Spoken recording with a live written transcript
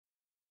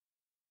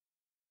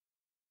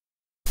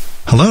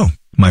Hello,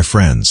 my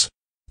friends.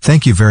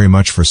 Thank you very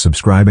much for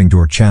subscribing to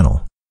our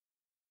channel.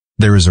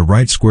 There is a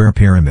right square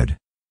pyramid.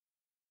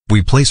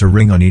 We place a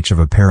ring on each of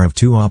a pair of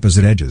two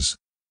opposite edges.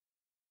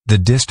 The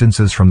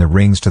distances from the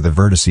rings to the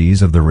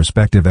vertices of the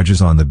respective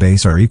edges on the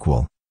base are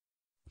equal,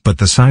 but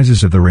the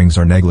sizes of the rings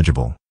are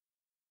negligible.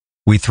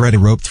 We thread a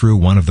rope through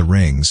one of the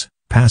rings,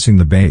 passing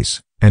the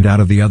base, and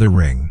out of the other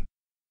ring.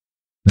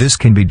 This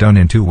can be done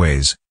in two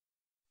ways.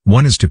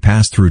 One is to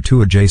pass through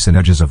two adjacent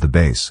edges of the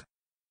base.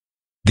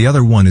 The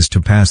other one is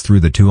to pass through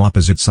the two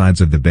opposite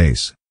sides of the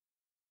base.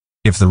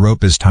 If the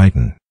rope is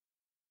tightened,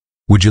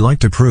 would you like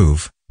to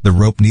prove the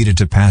rope needed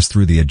to pass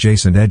through the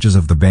adjacent edges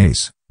of the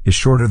base is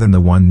shorter than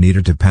the one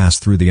needed to pass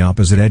through the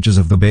opposite edges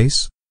of the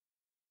base?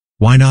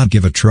 Why not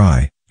give a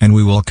try, and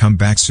we will come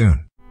back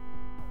soon.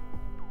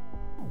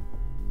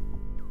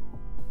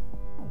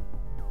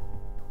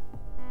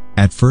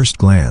 At first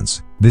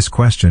glance, this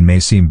question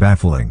may seem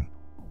baffling.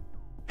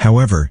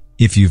 However,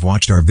 if you've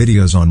watched our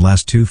videos on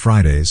last 2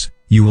 Fridays,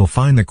 you will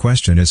find the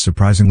question is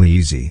surprisingly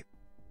easy.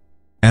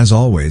 As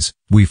always,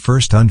 we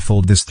first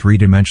unfold this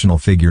three-dimensional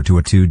figure to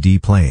a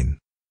 2D plane.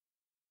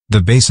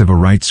 The base of a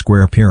right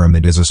square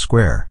pyramid is a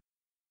square,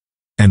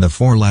 and the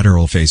four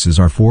lateral faces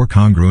are four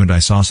congruent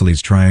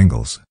isosceles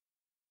triangles.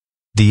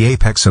 The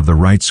apex of the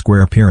right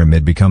square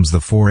pyramid becomes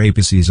the four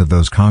apices of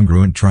those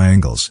congruent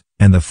triangles,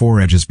 and the four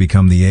edges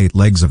become the 8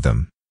 legs of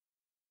them.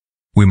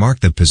 We mark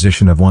the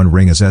position of one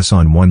ring as S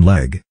on one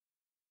leg.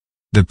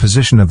 The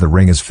position of the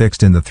ring is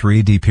fixed in the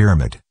 3D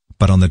pyramid,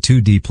 but on the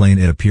 2D plane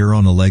it appears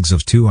on the legs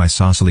of two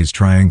isosceles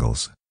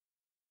triangles.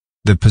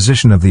 The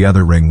position of the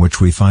other ring which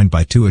we find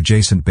by two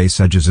adjacent base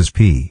edges is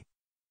P,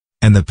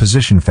 and the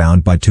position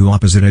found by two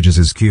opposite edges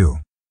is Q.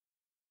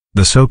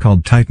 The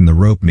so-called tighten the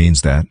rope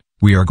means that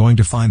we are going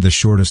to find the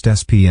shortest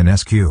SP and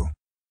SQ.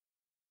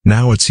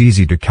 Now it's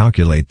easy to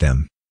calculate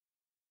them.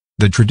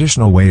 The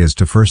traditional way is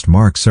to first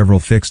mark several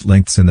fixed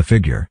lengths in the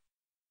figure,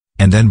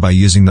 and then by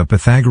using the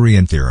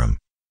Pythagorean theorem,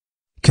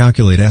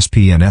 calculate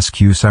SP and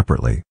SQ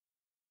separately.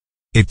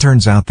 It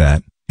turns out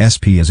that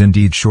SP is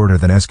indeed shorter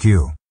than SQ.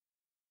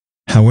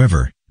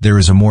 However, there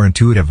is a more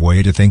intuitive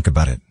way to think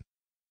about it.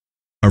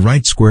 A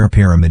right square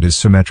pyramid is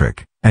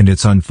symmetric, and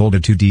its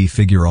unfolded 2D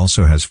figure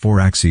also has four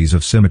axes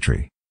of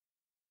symmetry.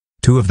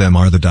 Two of them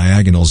are the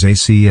diagonals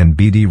AC and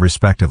BD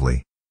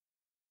respectively.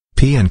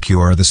 P and Q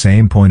are the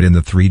same point in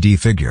the 3D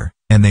figure,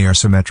 and they are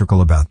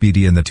symmetrical about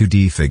BD in the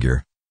 2D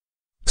figure.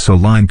 So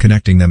line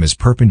connecting them is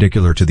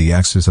perpendicular to the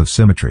axis of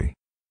symmetry.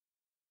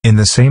 In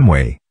the same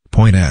way,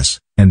 point S,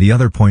 and the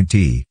other point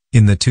T,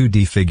 in the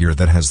 2D figure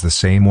that has the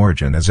same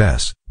origin as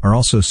S, are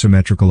also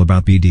symmetrical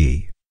about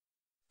BD.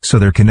 So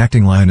their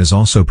connecting line is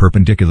also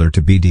perpendicular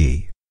to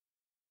BD.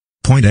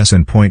 Point S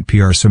and point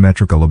P are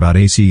symmetrical about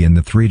AC in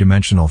the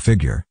three-dimensional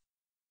figure,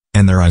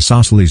 and their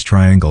isosceles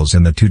triangles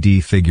in the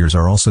 2D figures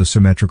are also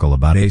symmetrical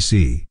about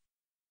AC.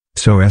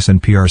 So S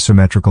and P are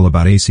symmetrical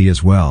about AC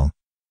as well,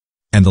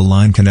 and the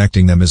line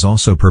connecting them is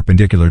also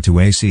perpendicular to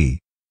AC.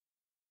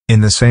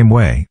 In the same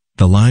way,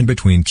 the line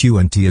between Q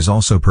and T is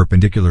also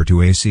perpendicular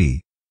to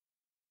AC.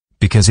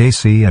 Because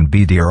AC and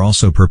BD are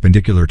also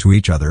perpendicular to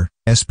each other,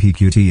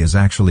 SPQT is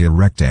actually a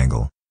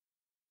rectangle.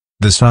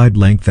 The side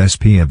length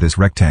SP of this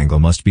rectangle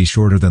must be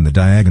shorter than the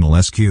diagonal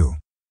SQ.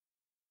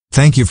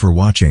 Thank you for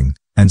watching,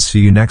 and see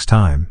you next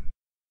time.